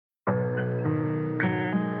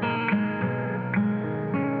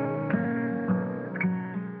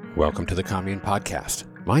Welcome to the Commune Podcast.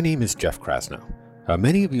 My name is Jeff Krasno.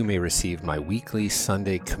 Many of you may receive my weekly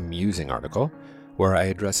Sunday Commusing article, where I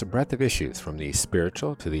address a breadth of issues from the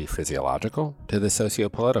spiritual to the physiological to the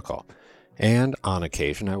socio-political. And on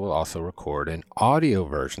occasion, I will also record an audio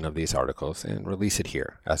version of these articles and release it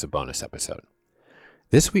here as a bonus episode.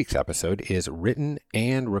 This week's episode is written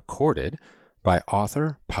and recorded by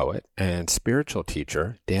author, poet, and spiritual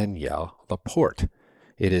teacher Danielle LaPorte.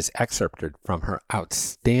 It is excerpted from her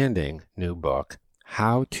outstanding new book,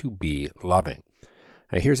 How to Be Loving.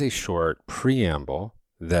 Now, here's a short preamble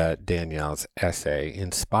that Danielle's essay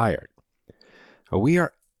inspired. We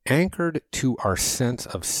are anchored to our sense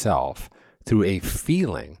of self through a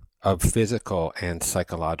feeling of physical and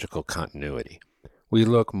psychological continuity. We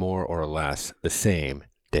look more or less the same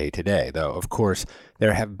day to day, though, of course,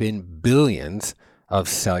 there have been billions of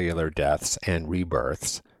cellular deaths and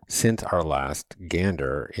rebirths since our last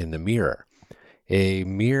gander in the mirror. A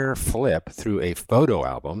mere flip through a photo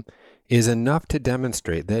album is enough to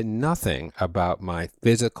demonstrate that nothing about my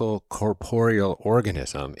physical corporeal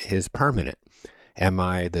organism is permanent. Am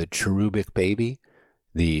I the cherubic baby,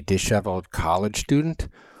 the disheveled college student,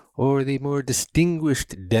 or the more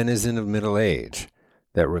distinguished denizen of middle age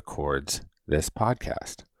that records this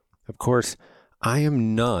podcast? Of course, I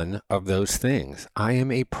am none of those things. I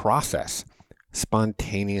am a process,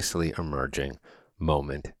 spontaneously emerging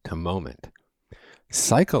moment to moment.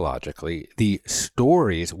 Psychologically, the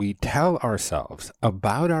stories we tell ourselves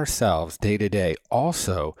about ourselves day to day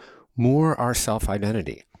also moor our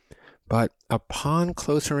self-identity. But upon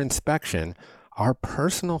closer inspection, our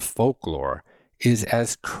personal folklore is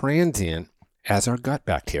as transient as our gut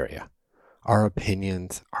bacteria. Our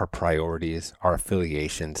opinions, our priorities, our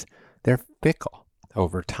affiliations, they're fickle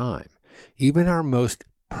over time. Even our most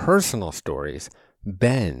personal stories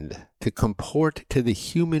bend to comport to the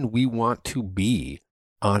human we want to be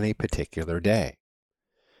on a particular day.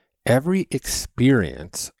 Every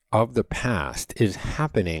experience of the past is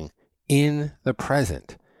happening in the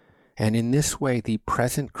present, and in this way the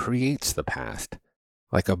present creates the past,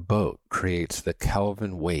 like a boat creates the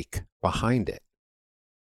Kelvin wake behind it.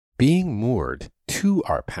 Being moored to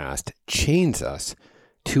our past chains us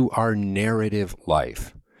to our narrative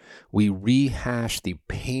life. We rehash the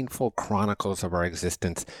painful chronicles of our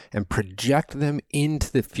existence and project them into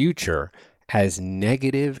the future as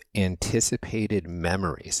negative anticipated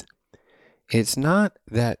memories. It's not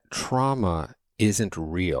that trauma isn't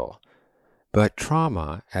real, but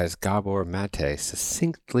trauma, as Gabor Mate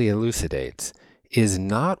succinctly elucidates, is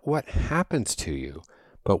not what happens to you,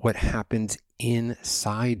 but what happens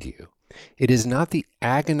inside you. It is not the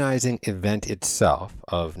agonizing event itself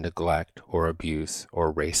of neglect or abuse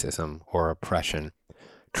or racism or oppression.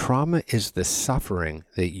 Trauma is the suffering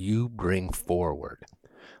that you bring forward,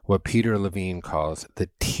 what Peter Levine calls the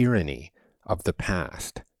tyranny of the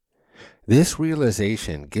past. This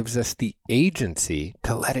realization gives us the agency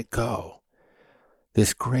to let it go.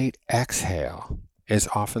 This great exhale is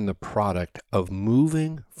often the product of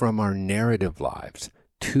moving from our narrative lives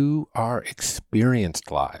to our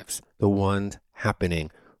experienced lives, the ones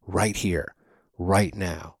happening right here, right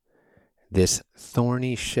now. This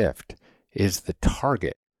thorny shift is the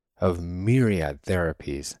target of myriad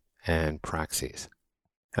therapies and praxis.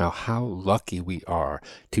 Now, how lucky we are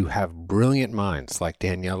to have brilliant minds like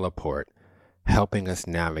Danielle LaPorte helping us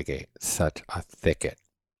navigate such a thicket.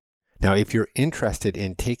 Now, if you're interested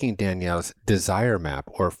in taking Danielle's Desire Map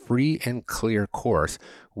or Free and Clear course,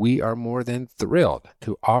 we are more than thrilled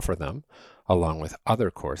to offer them, along with other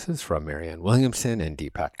courses from Marianne Williamson and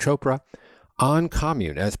Deepak Chopra, on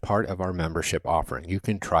Commune as part of our membership offering. You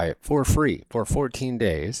can try it for free for 14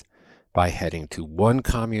 days by heading to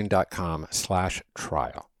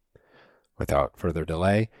onecommune.com/trial. Without further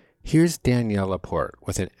delay, here's Danielle LaPorte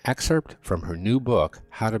with an excerpt from her new book,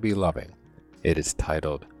 How to Be Loving. It is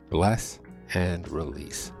titled Bless and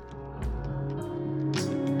Release.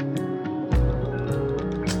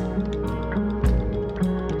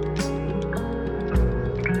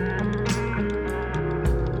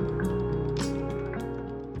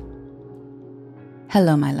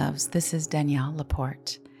 Hello, my loves. This is Danielle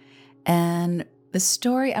LaPorte. And the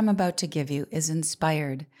story I'm about to give you is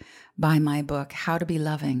inspired by my book, How to Be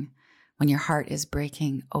Loving, when your heart is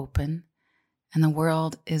breaking open and the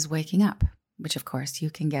world is waking up, which of course you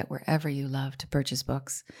can get wherever you love to purchase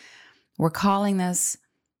books. We're calling this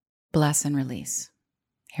Bless and Release.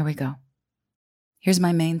 Here we go. Here's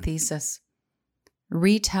my main thesis.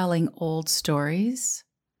 Retelling old stories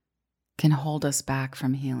can hold us back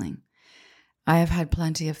from healing. I have had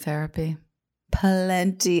plenty of therapy. I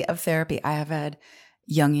have had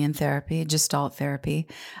Jungian therapy, Gestalt therapy,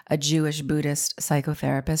 a Jewish Buddhist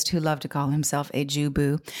psychotherapist who loved to call himself a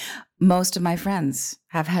Jew-boo. Most of my friends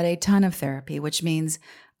have had a ton of therapy, which means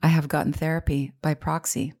I have gotten therapy by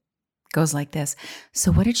proxy. Goes like this.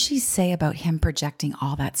 So what did she say about him projecting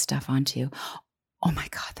all that stuff onto you? Oh my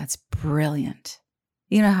God, that's brilliant.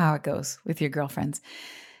 You know how it goes with your girlfriends.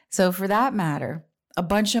 So for that matter, a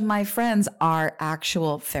bunch of my friends are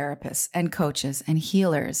actual therapists and coaches and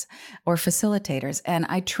healers or facilitators. And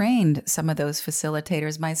I trained some of those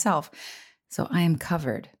facilitators myself. So I am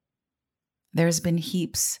covered. There's been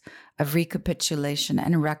heaps of recapitulation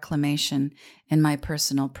and reclamation in my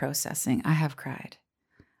personal processing. I have cried.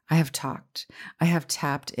 I have talked. I have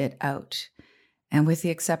tapped it out. And with the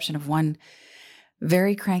exception of one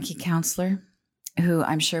very cranky counselor who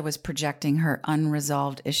I'm sure was projecting her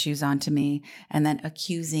unresolved issues onto me and then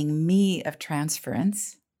accusing me of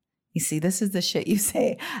transference. You see, this is the shit you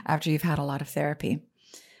say after you've had a lot of therapy.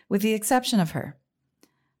 With the exception of her,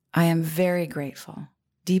 I am very grateful,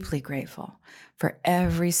 deeply grateful for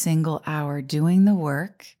every single hour doing the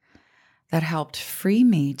work that helped free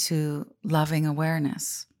me to loving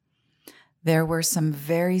awareness. There were some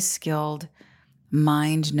very skilled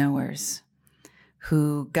mind knowers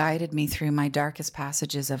who guided me through my darkest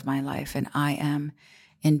passages of my life, and I am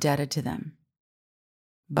indebted to them.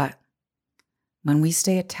 But when we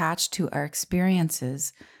stay attached to our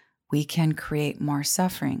experiences, we can create more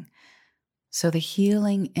suffering. So the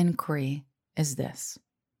healing inquiry is this.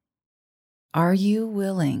 Are you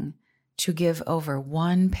willing to give over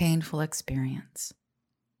one painful experience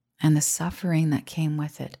and the suffering that came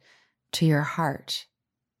with it to your heart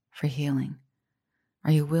for healing?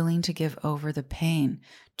 Are you willing to give over the pain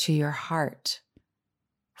to your heart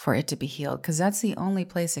for it to be healed? Because that's the only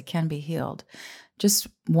place it can be healed. Just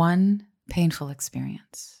one painful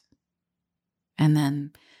experience. And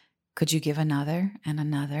then could you give another and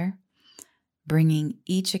another, bringing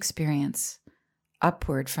each experience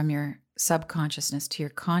upward from your subconsciousness to your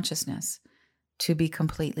consciousness to be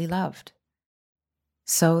completely loved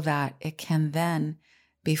so that it can then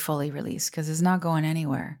be fully released, because it's not going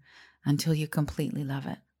anywhere until you completely love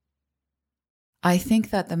it. I think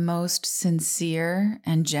that the most sincere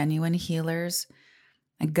and genuine healers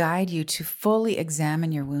guide you to fully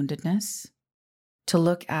examine your woundedness, to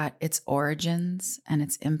look at its origins and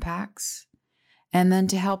its impacts, and then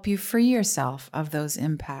to help you free yourself of those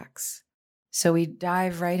impacts. So we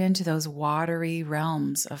dive right into those watery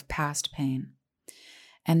realms of past pain.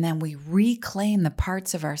 And then we reclaim the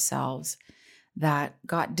parts of ourselves that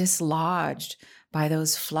got dislodged by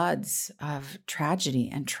those floods of tragedy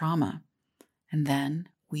and trauma. And then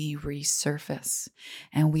we resurface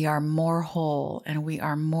and we are more whole and we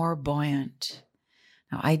are more buoyant.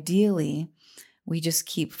 Now, ideally, we just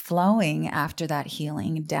keep flowing after that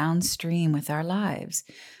healing downstream with our lives.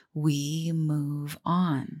 We move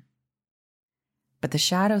on. But the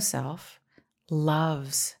shadow self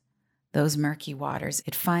loves those murky waters.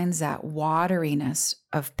 It finds that wateriness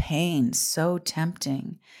of pain so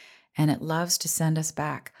tempting, and it loves to send us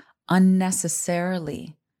back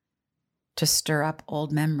unnecessarily to stir up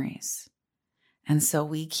old memories. And so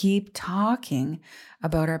we keep talking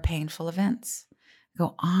about our painful events,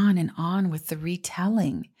 go on and on with the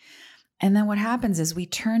retelling. And then what happens is we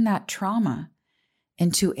turn that trauma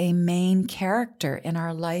into a main character in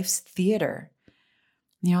our life's theater.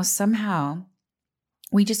 You know, somehow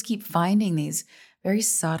we just keep finding these very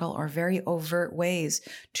subtle or very overt ways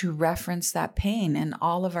to reference that pain in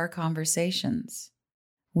all of our conversations.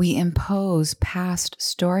 We impose past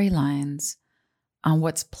storylines on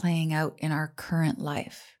what's playing out in our current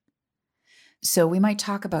life. So we might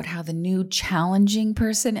talk about how the new challenging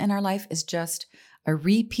person in our life is just a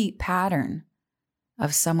repeat pattern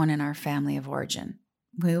of someone in our family of origin.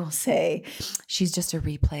 We will say, she's just a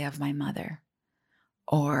replay of my mother.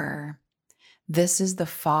 Or this is the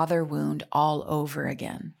father wound all over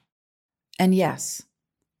again. And yes,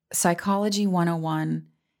 Psychology 101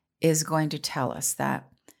 is going to tell us that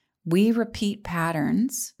we repeat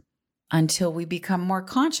patterns until we become more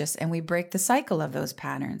conscious and we break the cycle of those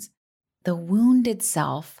patterns. The wounded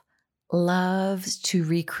self loves to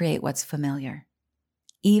recreate what's familiar,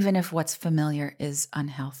 even if what's familiar is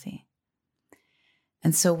unhealthy.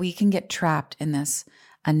 And so we can get trapped in this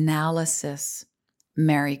analysis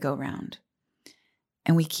merry-go-round.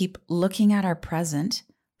 And we keep looking at our present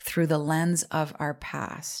through the lens of our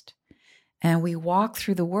past. And we walk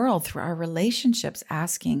through the world, through our relationships,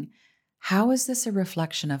 asking, how is this a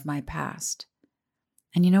reflection of my past?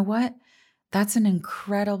 And you know what? That's an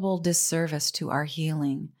incredible disservice to our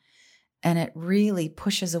healing. And it really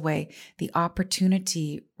pushes away the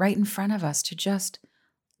opportunity right in front of us to just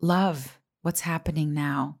love What's happening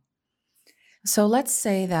now? So let's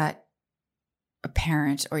say that a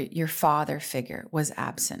parent or your father figure was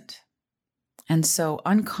absent. And so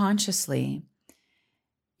unconsciously,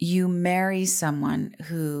 you marry someone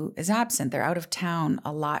who is absent. They're out of town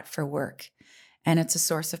a lot for work, and it's a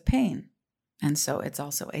source of pain. And so it's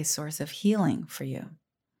also a source of healing for you.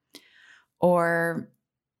 Or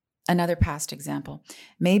another past example,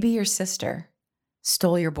 maybe your sister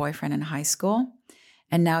stole your boyfriend in high school,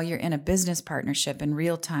 and now you're in a business partnership in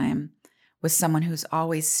real time with someone who's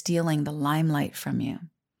always stealing the limelight from you.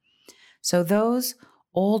 So those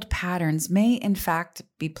old patterns may in fact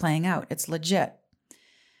be playing out. It's legit.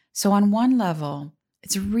 So on one level,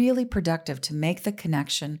 it's really productive to make the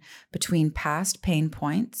connection between past pain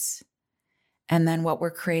points and then what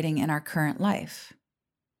we're creating in our current life.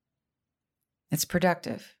 It's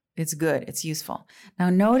productive. It's good. It's useful. Now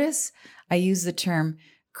notice I use the term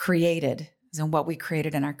created, as in what we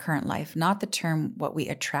created in our current life, not the term what we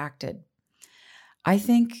attracted. I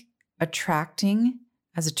think attracting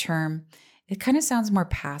as a term, it kind of sounds more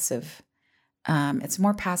passive. It's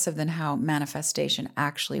more passive than how manifestation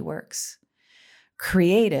actually works.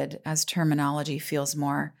 Created as terminology feels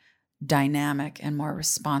more dynamic and more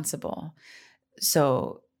responsible.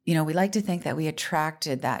 So, we like to think that we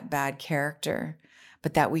attracted that bad character,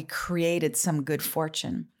 but that we created some good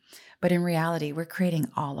fortune. But in reality, we're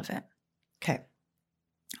creating all of it. Okay,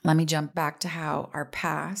 let me jump back to how our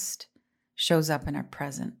past shows up in our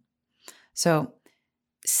present. So,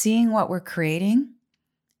 seeing what we're creating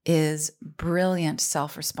is brilliant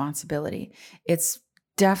self-responsibility. It's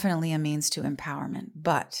definitely a means to empowerment,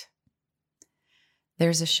 but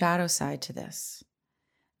there's a shadow side to this.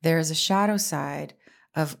 There is a shadow side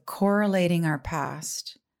of correlating our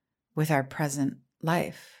past with our present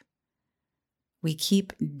life. We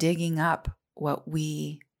keep digging up what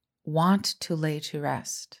we want to lay to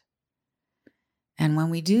rest. And when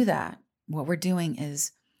we do that, what we're doing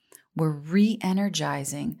is we're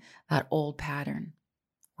re-energizing that old pattern.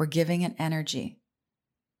 We're giving it energy.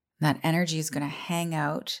 That energy is going to hang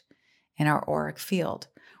out in our auric field.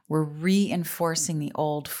 We're reinforcing the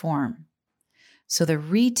old form. So the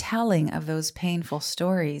retelling of those painful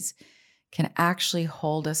stories can actually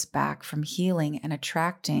hold us back from healing and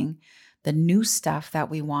attracting the new stuff that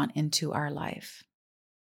we want into our life.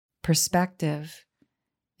 Perspective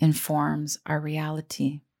informs our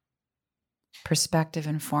reality. Perspective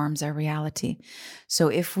informs our reality. So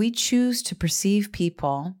if we choose to perceive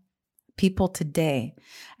people today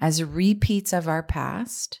as repeats of our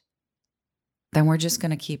past, then we're just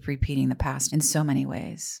going to keep repeating the past in so many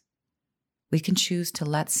ways. We can choose to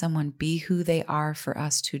let someone be who they are for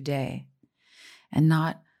us today and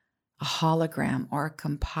not a hologram or a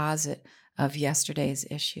composite of yesterday's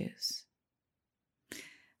issues.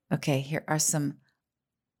 Okay, here are some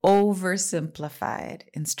oversimplified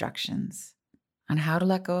instructions on how to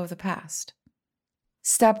let go of the past.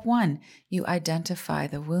 Step 1, you identify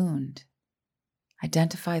the wound.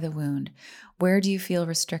 Identify the wound. Where do you feel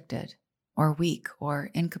restricted or weak or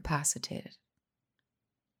incapacitated?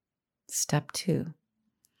 Step 2,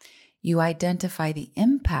 you identify the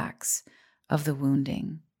impacts of the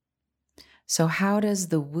wounding. So how does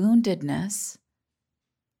the woundedness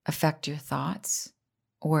affect your thoughts,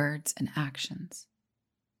 words, and actions?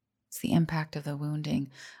 It's the impact of the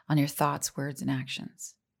wounding on your thoughts, words, and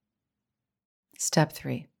actions. Step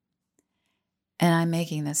 3, and I'm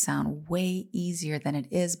making this sound way easier than it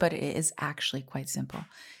is, but it is actually quite simple.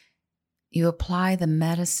 You apply the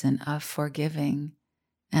medicine of forgiving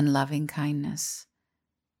and loving kindness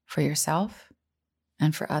for yourself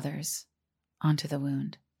and for others onto the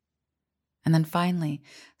wound. And then finally,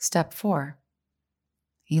 step 4,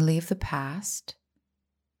 you leave the past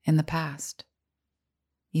in the past.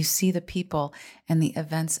 You see the people and the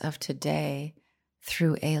events of today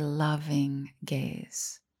through a loving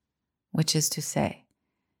gaze, which is to say,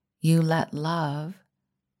 you let love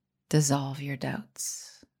dissolve your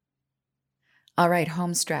doubts. All right,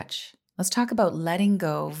 home stretch. Let's talk about letting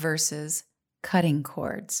go versus cutting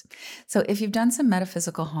cords. So if you've done some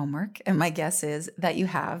metaphysical homework, and my guess is that you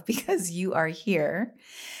have because you are here,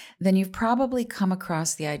 then you've probably come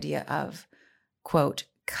across the idea of, quote,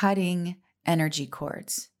 cutting energy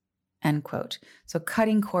cords, end quote. So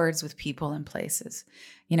cutting cords with people and places.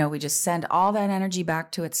 We just send all that energy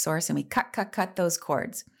back to its source and we cut those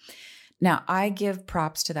cords. Now, I give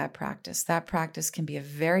props to that practice. That practice can be a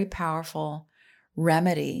very powerful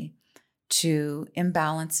remedy to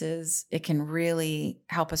imbalances. It can really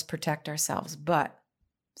help us protect ourselves. But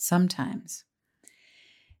sometimes,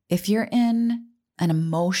 if you're in an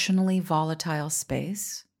emotionally volatile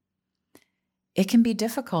space, it can be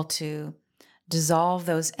difficult to dissolve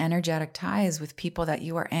those energetic ties with people that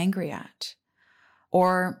you are angry at,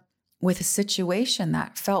 or with a situation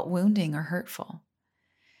that felt wounding or hurtful.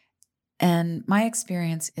 And my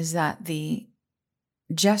experience is that the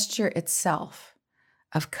gesture itself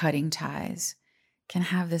of cutting ties can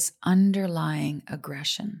have this underlying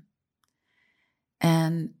aggression.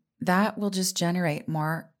 And that will just generate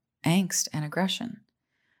more angst and aggression,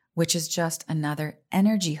 which is just another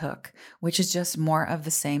energy hook, which is just more of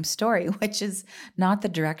the same story, which is not the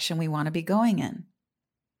direction we want to be going in.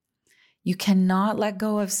 You cannot let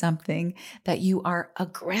go of something that you are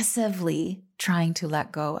aggressively trying to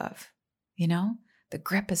let go of. You know, the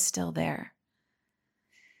grip is still there.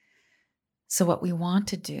 So what we want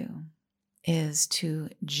to do is to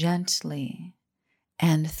gently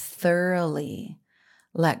and thoroughly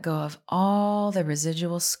let go of all the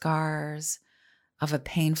residual scars of a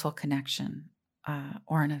painful connection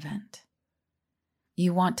or an event.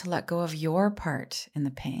 You want to let go of your part in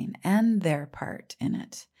the pain and their part in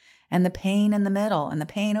it, and the pain in the middle and the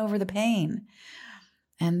pain over the pain.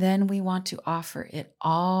 And then we want to offer it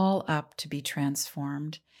all up to be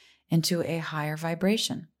transformed into a higher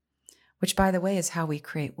vibration, which, by the way, is how we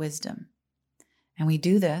create wisdom. And we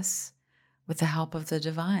do this with the help of the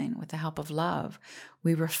divine, with the help of love.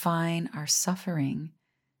 We refine our suffering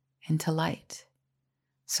into light.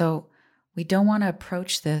 So we don't want to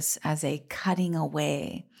approach this as a cutting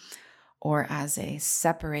away or as a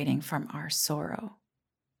separating from our sorrow.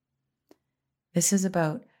 This is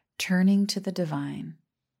about turning to the divine,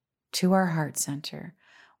 to our heart center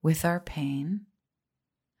with our pain,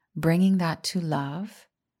 bringing that to love,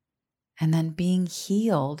 and then being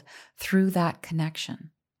healed through that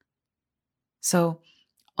connection. So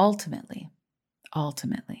ultimately,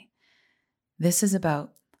 this is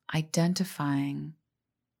about identifying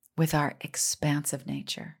with our expansive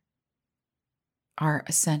nature, our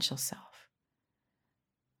essential self.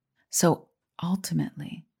 So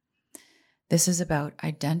ultimately, this is about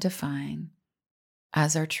identifying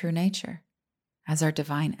as our true nature, as our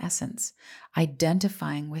divine essence,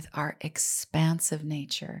 identifying with our expansive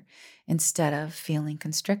nature instead of feeling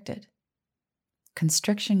constricted.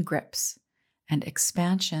 Constriction grips, and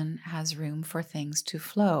expansion has room for things to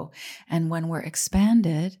flow. And when we're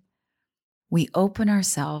expanded, we open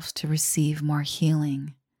ourselves to receive more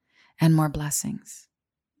healing and more blessings.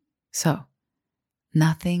 So,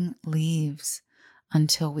 nothing leaves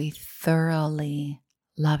until we thoroughly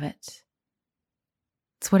love it.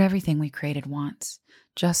 It's what everything we created wants,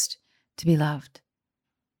 just to be loved.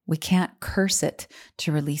 We can't curse it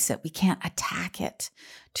to release it. We can't attack it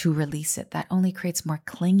to release it. That only creates more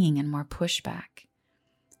clinging and more pushback.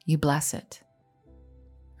 You bless it.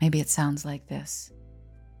 Maybe it sounds like this.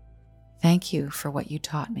 Thank you for what you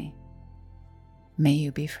taught me. May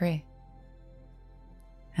you be free.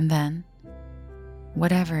 And then,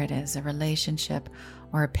 whatever it is, a relationship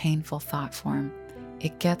or a painful thought form,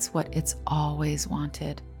 it gets what it's always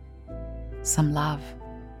wanted, some love.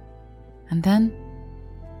 And then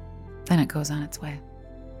it goes on its way.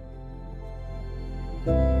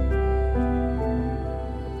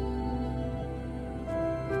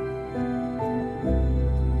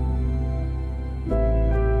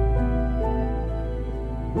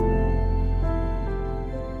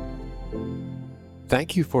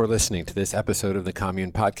 Thank you for listening to this episode of the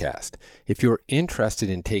Commune Podcast. If you're interested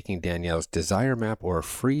in taking Danielle's Desire Map or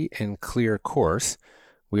Free and Clear course,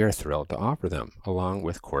 we are thrilled to offer them, along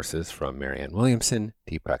with courses from Marianne Williamson,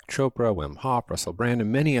 Deepak Chopra, Wim Hof, Russell Brand, and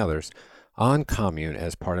many others on Commune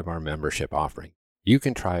as part of our membership offering. You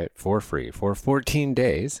can try it for free for 14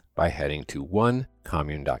 days by heading to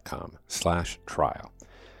onecommune.com/trial.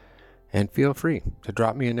 And feel free to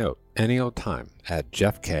drop me a note any old time at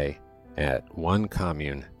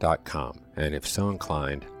jeffk@onecommune.com. And if so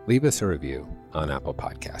inclined, leave us a review on Apple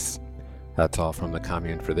Podcasts. That's all from the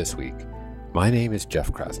Commune for this week. My name is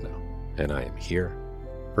Jeff Krasno, and I am here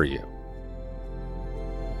for you.